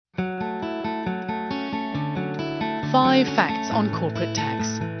5 facts on corporate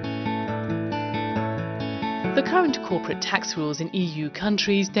tax. The current corporate tax rules in EU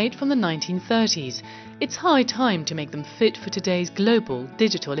countries date from the 1930s. It's high time to make them fit for today's global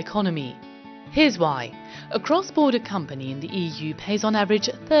digital economy. Here's why. A cross-border company in the EU pays on average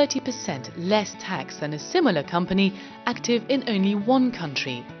 30% less tax than a similar company active in only one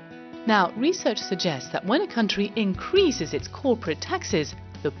country. Now, research suggests that when a country increases its corporate taxes,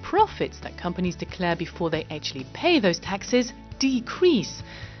 the profits that companies declare before they actually pay those taxes decrease.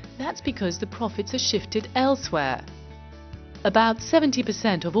 That's because the profits are shifted elsewhere. About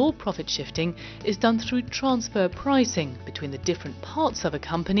 70% of all profit shifting is done through transfer pricing between the different parts of a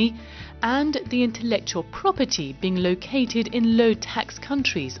company and the intellectual property being located in low-tax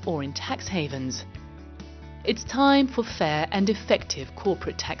countries or in tax havens. It's time for fair and effective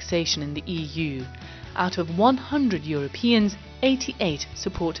corporate taxation in the EU. Out of 100 Europeans, 88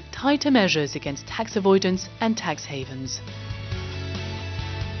 support tighter measures against tax avoidance and tax havens.